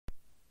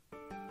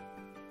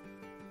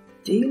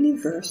Daily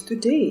Verse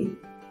today,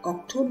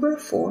 October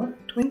 4,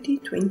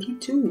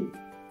 2022.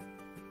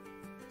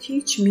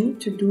 Teach me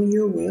to do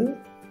your will,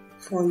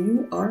 for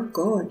you are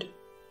God,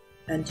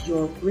 and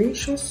your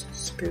gracious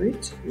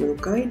Spirit will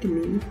guide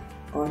me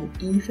on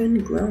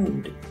even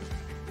ground.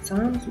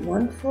 Psalms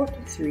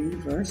 143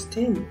 verse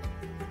 10.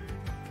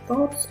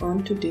 Thoughts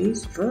on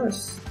today's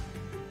verse.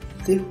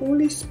 The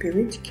Holy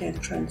Spirit can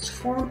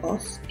transform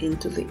us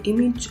into the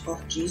image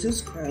of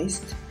Jesus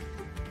Christ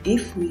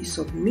if we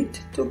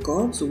submit to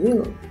God's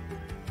will.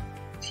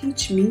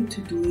 Teach me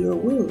to do your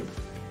will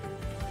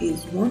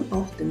is one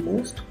of the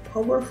most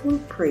powerful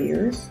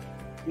prayers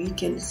we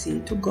can say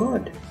to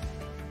God.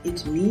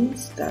 It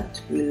means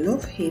that we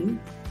love Him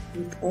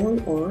with all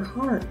our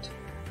heart,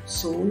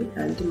 soul,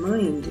 and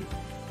mind,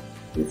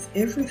 with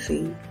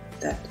everything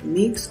that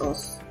makes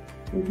us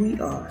who we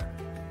are.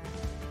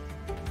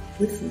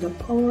 With the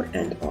power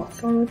and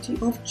authority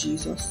of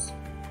Jesus,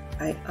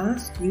 I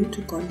ask you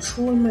to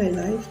control my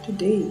life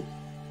today.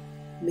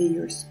 May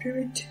your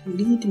Spirit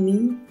lead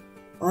me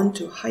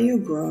onto higher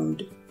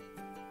ground.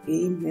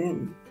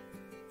 Amen.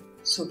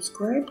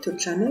 Subscribe to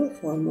channel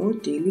for more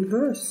daily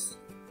verse.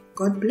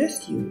 God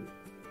bless you.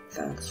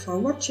 Thanks for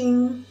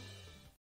watching.